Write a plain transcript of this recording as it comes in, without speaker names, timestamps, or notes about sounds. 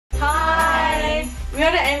We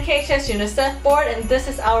are the MKHS UNICEF board and this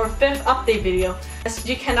is our 5th update video. As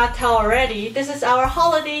you cannot tell already, this is our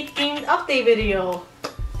holiday themed update video.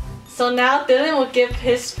 So now Dylan will give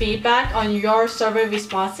his feedback on your survey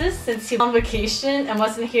responses since he was on vacation and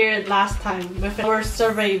wasn't here last time with our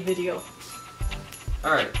survey video.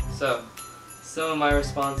 Alright, so some of my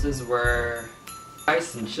responses were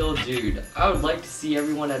nice and chill dude. I would like to see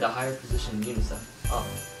everyone at a higher position in UNICEF. Oh,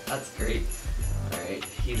 that's great. Alright,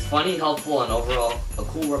 he's funny, helpful, and overall a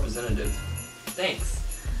cool representative. Thanks.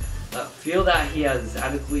 Feel that he has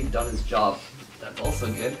adequately done his job. That's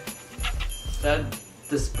also good. Said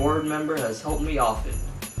this board member has helped me often.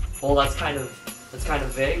 Well, that's kind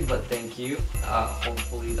of vague, but thank you.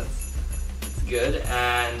 Hopefully that's good,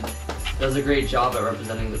 and does a great job at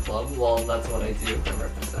representing the club. Well, that's what I do. I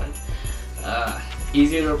represent.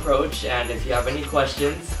 Easy to approach, and if you have any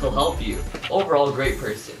questions, he'll help you. Overall, great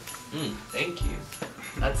person. Thank you.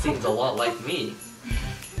 That seems a lot like me.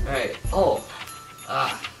 Alright,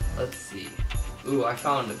 let's see. Ooh, I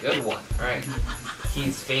found a good one. Alright.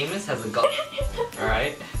 He's famous, has a gun.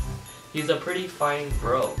 Alright. He's a pretty fine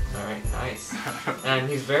bro. Alright, nice. And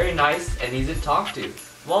he's very nice and easy to talk to.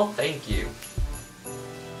 Well, thank you.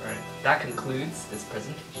 Alright, that concludes this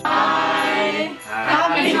presentation. Bye!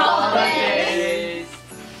 Happy holidays!